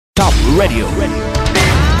Radio.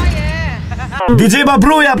 DJ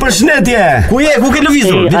Babruja, përshëndetje. Ku ke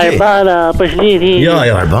lëvizur? Albana, përshëndetje. Jo,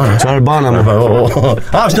 Albana. Çfarë Albana?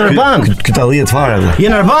 Është në Arban. Këta 10 fare. Je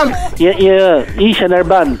në Arban? Isha në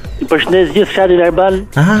Arban. Përshëndes gjithë fshatin e Arban.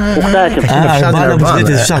 U kënaqem. Albana,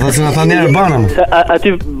 përshëndetje fshat, atë na tani Albana. Aty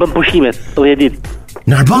bën pushimet, 10 ditë.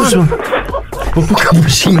 Në Arban? Po ka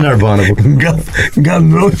pushim në Arban apo? Nga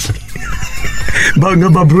ndroç. Nga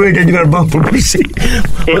Babruja ka një Arban për pushim.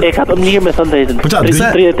 E ka të mirë me thënë drejtën.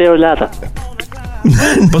 30 euro lata.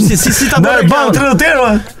 Po si ta bën Arban 30 euro?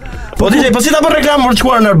 Po si ta bën reklam për të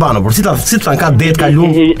shkuar në Arban, por si ta ka det, ka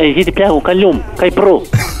lum. E gjithë plaku, ka lum, ka i pru.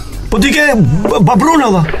 Po ti ke Babruna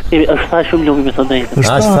valla. Është sa shumë lumi me thënë drejtën.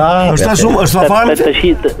 Është shumë, është farë. Tash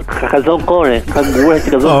ka zonë kore, ka ngura që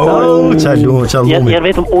ka zonë. Ça lumi. Ja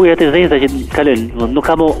vetëm ujërat e zeza që kalojnë, nuk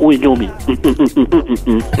ka më ujë lumi.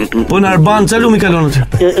 Po në Arban ça lumi kalon aty?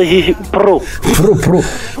 Është pru.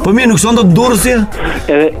 Po mirë, nuk son dot durrësi?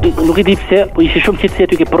 Nuk e di pse, po ishte shumë qetësi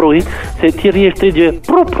aty ke pruhi, se ti rrihesh tre gjë.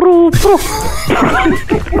 Pru.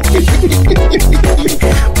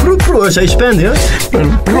 Pru, është ai shpendi, ë?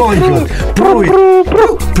 Proj.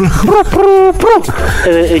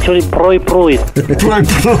 E qoni proj.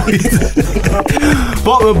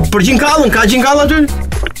 Po, për gjinkallën, ka gjinkallë aty?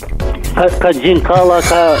 Ka gjinkalla,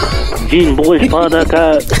 ka gjin bull shpada, ka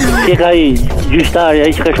i gjyshtari,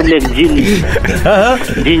 ai që ka shumë lek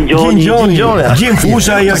gjin gjoni. Gjin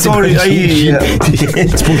fusha, ai aktori, ai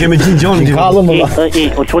s'pun kemi gjin gjoni.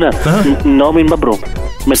 O quna, nomin më bro.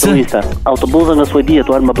 Me turista, autobusa nga Suedia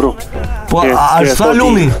tu më bro. Po, është sa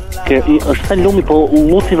lumi? Është sa lumi, po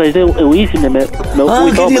luci vazhdoi e uisin me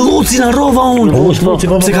ujë top. Keni luci në rrova unë.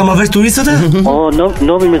 Pse kam avesh turistët e?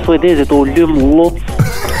 Nomin me suedezët u lym luc.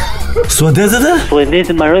 Suedezët e?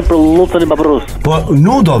 Suedezët marrojnë për lucën e Babrus. Po,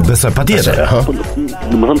 nudo, besoj, patjetër.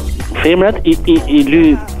 Domethënë, femrat i ly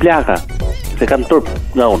plaka. Se kanë turp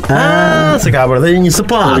nga unë. Se ka bërë dhe një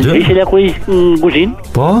spa aty. Ishe la ku ishë në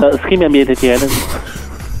guzhinë. Po? S'kemi ambjete tjere.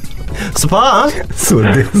 Spa, ha?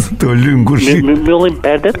 Suedezë, të lym guzhin. Mbyllim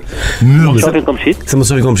perdet. Shofin komshit. Se mos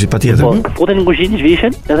shohin komshit, patjetër. Po, futen në guzhinë,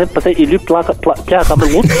 zhvishen, edhe pastaj i lyp plaka me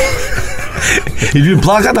lut. I lyp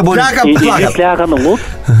plakat apo I lyp plaka me lut.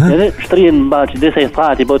 Edhe shtrihen mbaç, desa i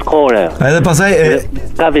thati bëhet kore. Edhe pastaj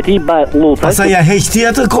ka veti bëhet lut. Pastaj ja heq ti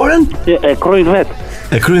atë koren? E krojnë vet.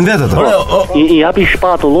 E kryen vetë atë. I hapi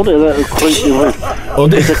shpatullun edhe krojnë.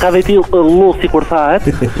 Dhe ka veti lut sikur thahet,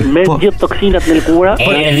 me gjithë toksinat në lëkura.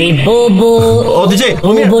 Erdi bubu. O DJ,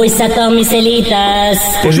 bubu i sa tomi selitas.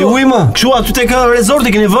 Po ji ujma. Kshu aty tek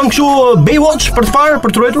rezorti keni vënë kshu Baywatch për të parë, për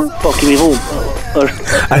të ruajtur? Po kemi vënë.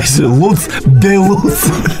 Është lut,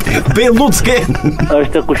 Belut ke.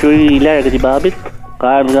 Është kushuri i larg i babit, ka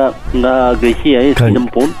ardhur nga Greqia, ai në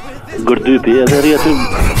punë, gërdypi, edhe rri aty.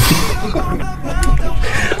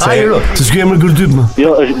 Ajro, të shkruaj më gërdyp më.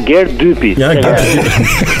 Jo, është Gerdypi. Ja,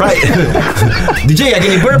 pra, DJ, ja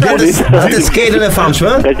keni bërë atë skatën e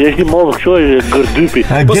famshme? Ka që është një modë kështu është Gerdypi.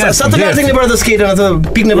 Po sa të lartë keni bërë atë skatën atë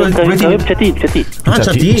pikën e bretit?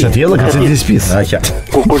 Çati. Çati edhe ka çati spis.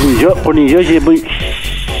 Kur një gjë që e bëj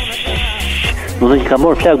do të ka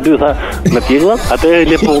marrë flak dy tha me pjella, atëherë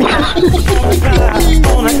le punë.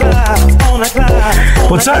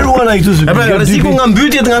 Po çfarë ruan ai këtu? Pra, rreziku nga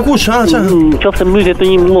mbytyet nga kush, ha, çfarë? Qoftë mbytyet të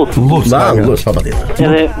një lut. Lut, pa patjetër.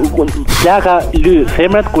 Edhe plaka ly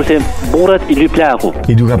femrat kurse burrat i ly plaku.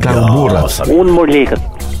 I duka plaku burrat. Unë mor lekët.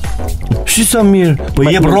 Shi sa mirë. Po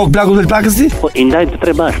jep rrok plaku të plakës ti? Po i ndajmë të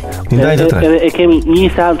tre bashkë. Edhe e kemi një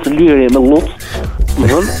seancë lyre me lut.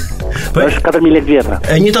 Domthon është 4000 lekë vjetra.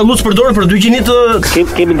 E njëta lucë përdoret për 200 të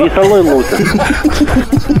kemi disa lloj lucë.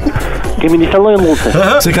 Kemi disa lloj lucë.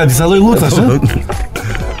 Se ka disa lloj lucësh, ë?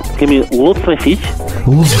 Kemi lucë me fiq.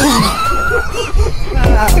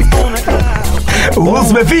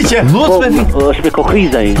 Lucë me fiqe. Është me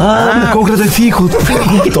kokriza ai. Me kokrat e fikut.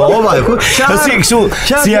 Tova, si kështu,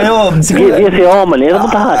 si ajo, si omël, edhe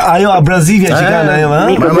mund ta hash. Ajo abrazivja që kanë ajo, ha?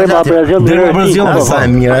 Abrazion. Sa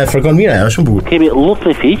e mira, e fërkon mira, është shumë bukur. Kemi lucë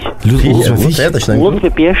me fiq. Lucë me fiq. Lucë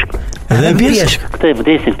me pjeshk. Edhe pjeshk. Këtë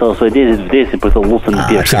vdesin këto suedezit vdesin për këtë lucën në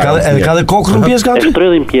pjeshk. Ka dhe kokën në pjeshk aty? E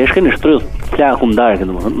shtrydhin pjeshkën, e shtrydh plaku ndarkë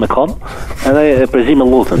domethënë me kom, edhe e prezim me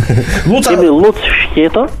lucën. Kemi lucë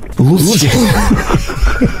shqetor.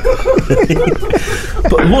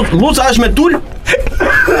 Luca është me tul?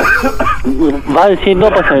 Vaje si do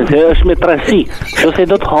pasaj, se është me trasi. Nëse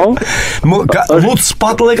do të holl, lucë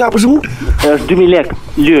spatull e ka për shembull? Është 2000 lekë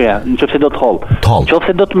lyra, nëse do të holl.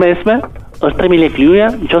 Nëse do të mesme, është 3000 lekë lyra,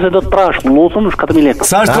 nëse do të prash lucën është 4000 lekë.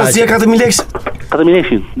 Sa është trasia 4000 lekë? 4000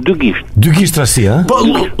 lekë, 2 gisht. 2 gisht trasia, ha? Po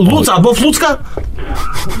luca, apo flucka?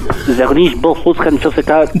 zakonisht bën fuska nëse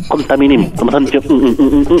ka kontaminim. Domethënë që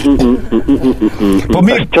Po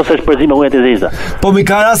mi nëse është përzim me ujë të zeza. Po mi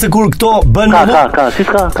ka raste kur këto bën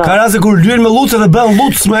Ka raste kur lyen me lucë dhe bën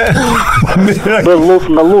lucë me Bën lucë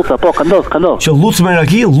nga luca, po ka ndodh. që lucë me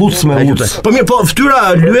raki, lucë me lucë. Po mirë, po fytyra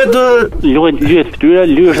lyhet Lyhet fytyra,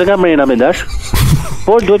 lyesh nga mrena me dash.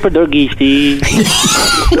 Por duhet për dërgishti.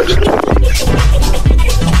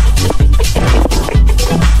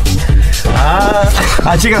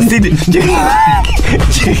 A që ka stili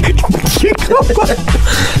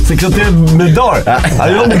Se këtë të me dorë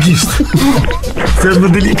Ajo më kishtë Se është më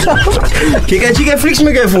delikat Çika frikshme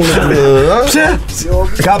ka e fundit. Pse?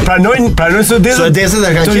 Ka pranojnë suedezët Suedezët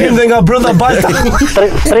e kanë të hyjnë dhe nga brenda balta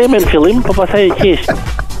Treme në fillim, po pastaj e qesh.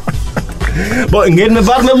 Po ngel me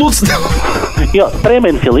bark me luc. Jo, treme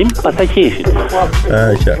në fillim, pastaj qeshin.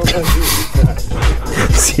 Qartë.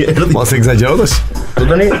 Si erdhi? Mos egzagerosh. Do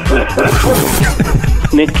tani.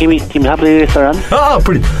 Ne kemi hapur një restoran.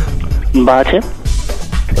 Prit. Mbaçe.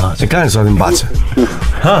 Se ka në sotin bache.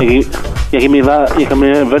 Ja kemi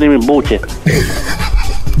vënë me buqe.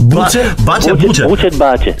 Buqe? Baçe buçe. Buqe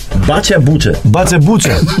baçe. Baçe buçe. Bache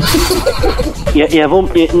buqe. Ja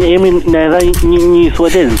jemi në edhe një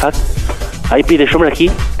suedez, në fakt. Ai pite shumë raki.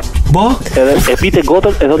 Bo? Edhe e pite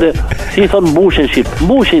gotën, e thotë, si thon mbushën shqip.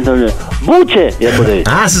 Mbushën thonë. Buçe, ja po deri.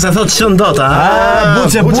 Se sa thot çon dot,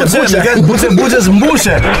 Buqe, buqes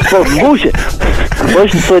mbushe. Po mbushë. Po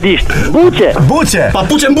është suedisht. Buçe. Buqe. Pa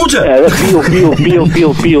buçe mbuçe. Edhe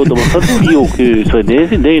piu, domethënë piu ky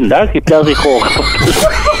suedezi deri në larg i plazi kokë.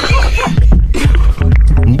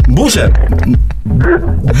 Buçe.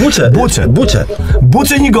 Buçe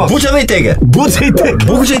një gotë. Buçe dhe i teke. Buçe i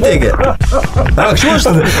teke. Kështu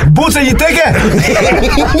është. Buçe i teke.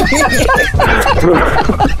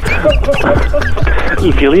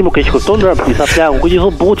 I fillim u keq kupton rap disa plagu, ku i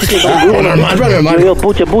thon buçe ti. Normal. Jo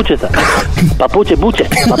buçe ta. Pa buçe.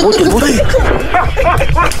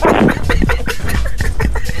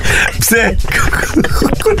 Pse?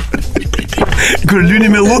 Kur lyni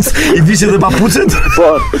me luc, i vishe dhe papuqet? Po,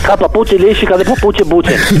 ka papuqe leshi, ka dhe papuqe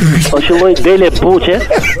buqe. O shilloj dele buqe,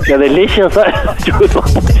 ka dhe leshi asa quhet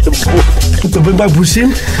papuqe buqe. Të bëjmë pak pushim?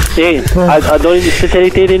 A dojnë një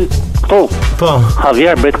specialitetin këto? Po.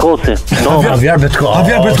 Haviar bretkose. Haviar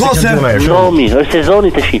bretkose. Nomi, është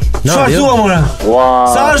sezoni të shi. Çfarë thua mora?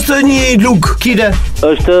 Sa është një luk kile?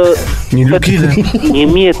 Është një luk kile.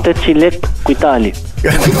 1800 lekë kujtali.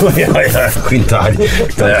 Quintali.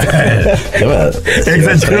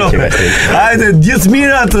 Exagerove. Hajde, gjithë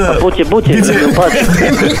mirat. Buqe.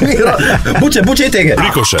 Buqe i teke.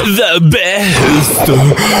 Rikoshet. The best.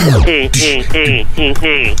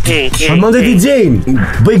 Përmende DJ-n.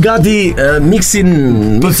 Bëj gati miksin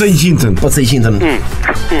Po të 100-ën.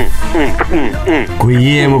 Ku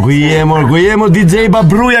jemo DJ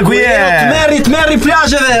Babruja, ku je? Të merri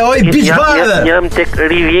plazheve, oj beach barëve. Jam tek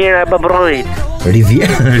Riviera Babrojit.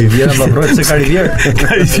 Riviera Babrojt, se ka Riviera?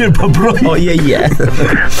 Ka Riviera Babrojt. Je.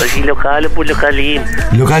 Është një lokale, po lokalim.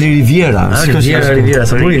 Lokali Riviera. Riviera,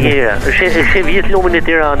 sa buri. Riviera. Është vjet lumin e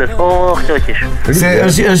Tiranës. Këto qish. Se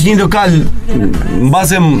është një lokal,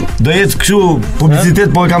 mbasem do jetë kështu publicitet,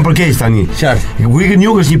 po e kam përkeq tani. Qartë. Ku ikën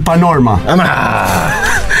jug është një panorama.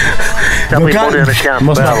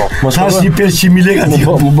 Mos hash një 500.000 lekë aty.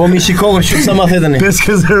 Më bëmi shikogë shumë sa ma theteni. 5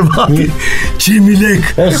 rezervati. 100.000 lekë.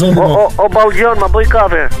 O Balgjon, ma bëj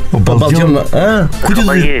kafe. O Balgjon. Ku ti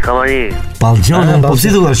Kamari. Balgjon, po si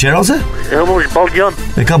thua Qerose? Jo, më është Balgjon.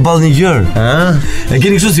 E ka ball një gjër. E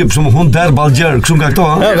keni kështu si për shembull hund der Balgjer, kështu nga këto,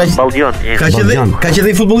 Balgjon. Ka që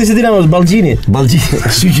dhe futbollisti Dinamos Balgjini.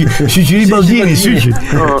 Shoqëri Balgjini, shoqë.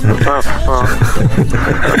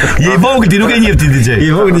 Je i vogël, ti nuk e njeh ti DJ. I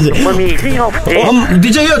vogël DJ. Mami, jo.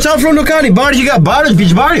 DJ jo, çfarë from lokali? Bar që ka bar,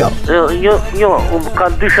 beach bar jo. Jo, ka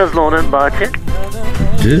 2 shezone në Baçe.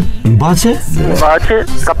 Baçe?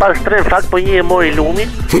 Ka pas 3 fakt, po një e mori lumi.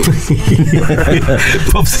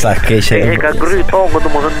 Po sa keq e ka gry tokë,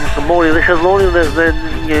 domethënë mori dhe shezonin dhe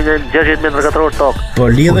një 60 metra katror tokë. Po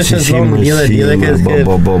lidhe shezon, lidhe ke.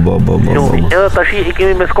 Lumi. Edhe tash i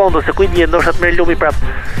kemi me skonto se kujt di ndoshta të merr lumi prap.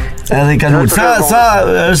 Edhe i kanë sa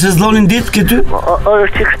është sezonin ditë këty?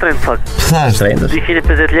 Është çik shtrenjtë fakt. Sa është?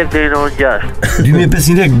 250 lekë deri në orën 6.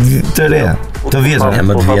 2500 lekë të reja. Të vjetra.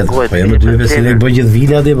 Më të vjetra. Po jam 2500 lekë bëj gjithë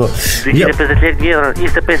vila aty po. 250 lekë vjetra,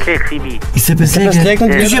 25 lekë fimi. 25 lekë.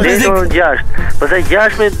 250 lekë. Pastaj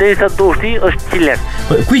 6 me derisa dushti është 100 lekë.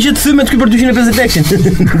 Ku që të thymet këtu për 250 lekë?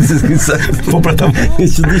 Po për ta.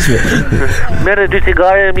 Ç'dishme. Merre 2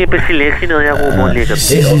 cigare me 500 lekë, në ja ku bon lekët.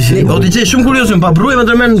 O DJ shumë kurioz, pa bruje më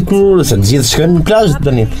ndërmend kur se gjithë shkojnë në plazh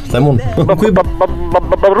tani. Them unë.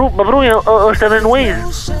 Babruja është edhe në Waze.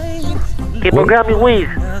 Ke programi Waze.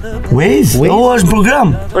 Waze? Është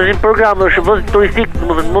program. Është një program, është vend turistik,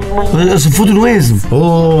 domethënë Është futur në Waze.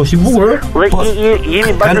 Si bukur. Dhe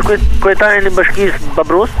jemi bashkë kryetarin e bashkisë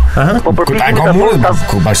Babrus. Po përpiqemi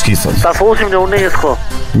Ku bashkisë? ta fosim në UNESCO.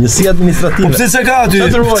 Njësi administrative. Po pse s'e ka aty?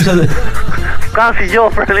 Ka si gjë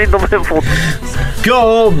për lejt do me fut. Kjo,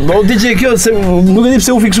 DJ, kjo se nuk e di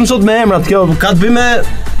pse u fikshëm sot me emrat. Kjo ka të bëjë me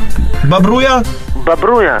Babruja?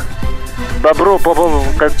 Babru, po,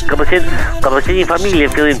 ka përshet një familje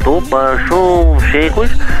fillim tu, pa shumë shekuj,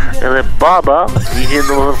 edhe baba, një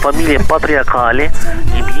familje patriarkale,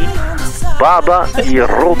 një bi, baba i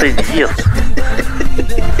rrote gjithë.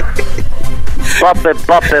 Bape,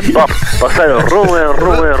 pastaj ruë, pastaj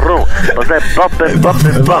bape,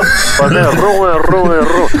 pastaj ruë,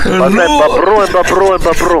 pastaj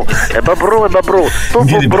babru, e babru, tu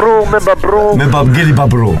babru. Me babgeli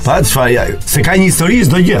babru. Pa çfarë? Se ka një histori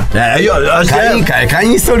çdo gjë. Jo, ka një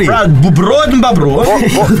histori. Pra, bubrohet në babru.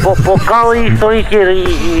 Po ka një histori tjetër,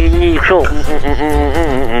 një kështu.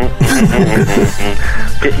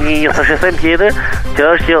 Një thashesem tjetër, që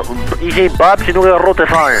është që ishte i babë që nuk e rrote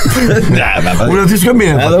fare. Unë ti s'kam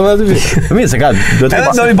mirë. Mirë, se ka, do të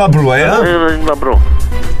pasë. Edhe babru, ja? Në babru.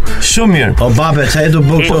 Shumë mirë. O babe, çfarë do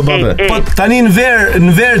bëj këto babe? Po tani në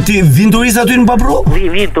ver ti vin turista aty në babru?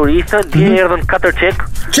 Vin turista, ti erdhën 4 çek.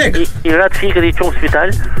 Çek. I rat fikët i çon spital.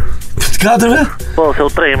 4? Po, se u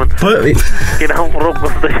tremën. Po, kena rrugë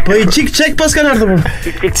pas. Po i çik çek pas kanë ardhur.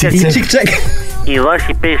 I çik çek. I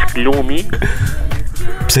dhash i peshk lumi.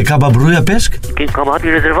 Pse ka babruja peshk? Kam hati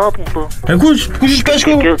rezervatën këtu. E kush është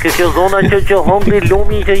peshku? Kjo zona që hongri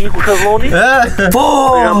lumi që i ku shazoni? Po!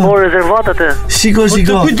 Ja po rezervat atë. Shiko.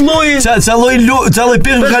 Kujt lloji? Ça lloj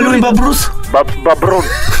peshku ka luajn babrus?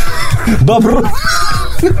 Babrun.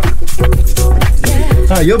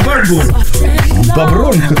 Jo barbun.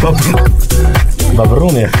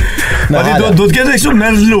 Babruni. Po ti do të ketë kështu me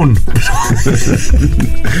lun.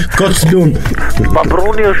 Koç lun.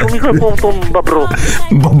 Babruni është shumë i kërkuar ton babru.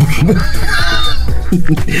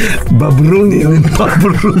 Babruni.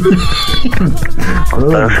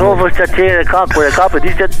 Shohë që qere ka, kur e ka për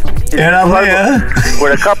di që... Era dhe, kur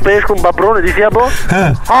e ka peshkun babruni, di si ja bo?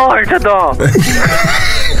 Që do!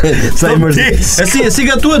 Sa i mërzi. E si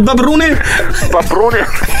gatuhet babruni? Babruni...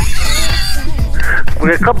 Kur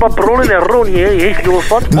e ka babrunin e rruni, e ishtë një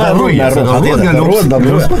fat? I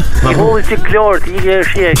holli që klort, i e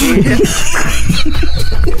shjek,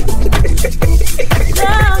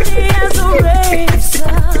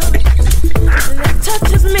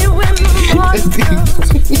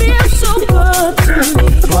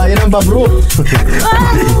 Pa, jena në babru.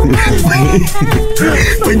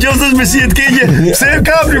 Po njësë është me si e të keqe, pse e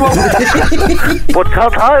kapi, ma? Po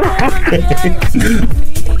qatë hajë.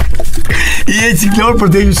 I e ciklor për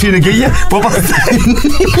të e shire keqe, po pas...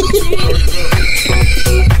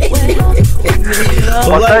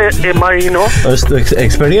 Pastaj e Marino. Është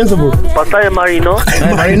eksperiencë bu. Pastaj e Marino. E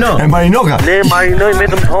Marino ka? Ne Marinoj me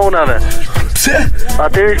të mtonave. Pse?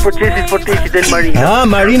 Atëherë është procesit për të del Marina.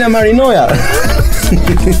 Marina Marinoja. E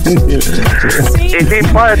le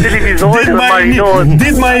para televizorit dhe marinohet.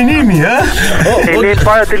 Dit marinimi, ha? E le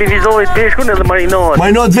para televizorit peshkun edhe marinohet.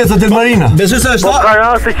 Marinohet vetë del Marina. Besoj se është. Po ka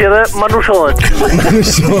raste që edhe manushohet.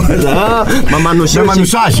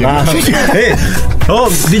 Manushashi.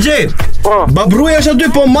 DJ. Po. Babruja është aty,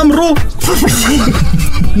 po mamru.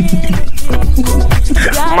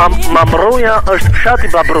 Mamruja është fshati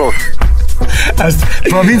Babrus. Është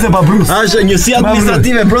provincë e Babrus. Është njësi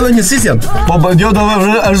administrative, pro dhe njësisja. Po jo do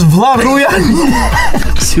është vlla rruja.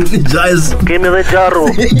 Kemi edhe Gjarru.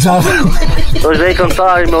 Është ai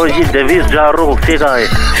këngëtari me origjinë deviz Gjarru, si ka ai?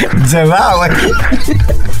 Gjarru.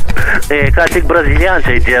 E ka çik brazilian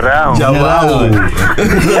që i Gjarru.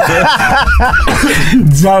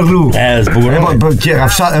 Gjarru. Zbukur. Po që ka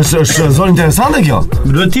fshat, është zonë interesante kjo.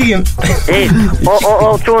 Duhet ikim.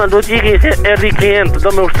 Çuna duhet ikim se erdhi klient, do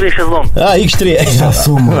me ushtri shëllon. X3.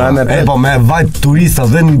 Po me vajt turista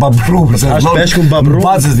dhe në Babru. Është peshku në Babru.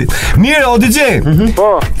 Mirë, o DJ. Po.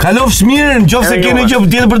 Kalofsh mirë, nëse keni gjë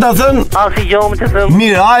tjetër për ta thënë. Si gjë më të them.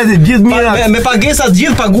 Mirë, hajde, gjithë mira. Me pagesat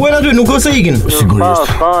gjithë paguhen aty, nuk ose ikin. Sigurisht.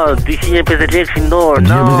 Pa, 250 lekë në dorë.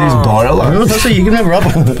 250 dorë, valla. Nuk ose ikin me vrap.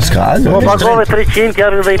 S'ka. Po pagove 300,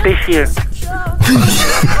 japim dhe i peshqir.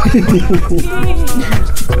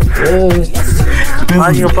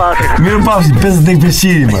 Mirë pashi, 50 dek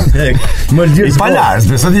peshqiri, ma. Më lirë. Palars,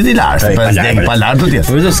 besot i lars. 50 dek palar do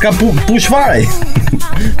t'jetë. S'ka push fare.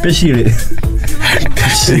 Peshqiri.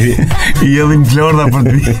 I jellin Florda për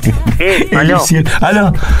të vi. Alo. Alo.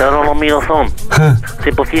 Të rronë mi o thonë. Si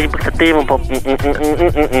po fjesim për këtë temën, po...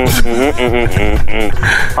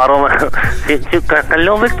 Arome, si ka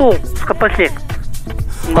love këtu, s'ka pas lek.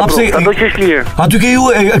 Ta do që është lirë. Aty ke ju,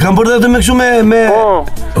 kam bërë dhe me kështu me... Po.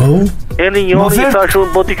 E një njërë, i thashu,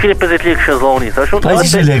 po 250 lek shëzoni. Thashu,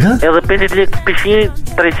 200 lek, ha? Edhe 50 lek pëshin,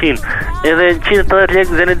 300. Edhe 130 lek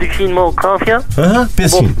dhe në 200 mo kafja.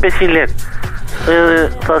 500 lek.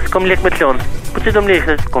 Tha, s'kom lek me të lonë. Po që të më lek,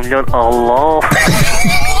 s'kom lonë, Allah.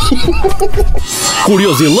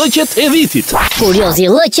 Kuriozillëqet e vitit.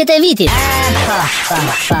 Kuriozillëqet e vitit.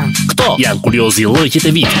 Këto janë kuriozillëqet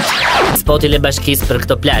e vitit. Spotin e bashkisë për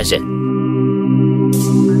këto plazhe.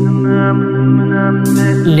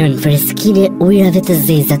 Në freskinë e ujrave të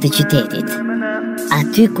zeza të qytetit,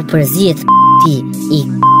 aty ku përzihet ti i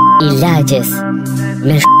lagjes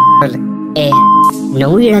me e në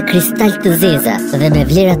ujra kristal të zeza dhe me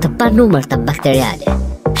vlera të panumërta bakteriale,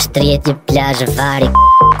 shtrihet një plazh vari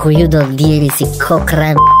ku ju do ndjeni si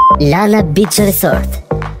kokra Lala Beach Resort.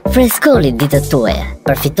 Freskoni ditët tuaja,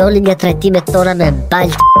 përfitoni nga trajtimet tona me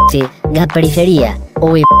baltë nga periferia,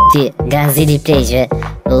 ujë nga zini pleqve,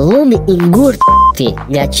 llumi i ngurtë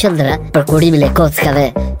nga qendra për kurimin e kockave,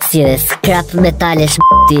 si dhe skrap metalesh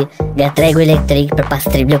nga tregu elektrik për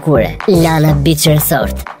pastrim lëkure. Lala Beach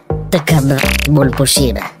Resort, të kam mund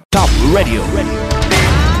pushime. Top Radio.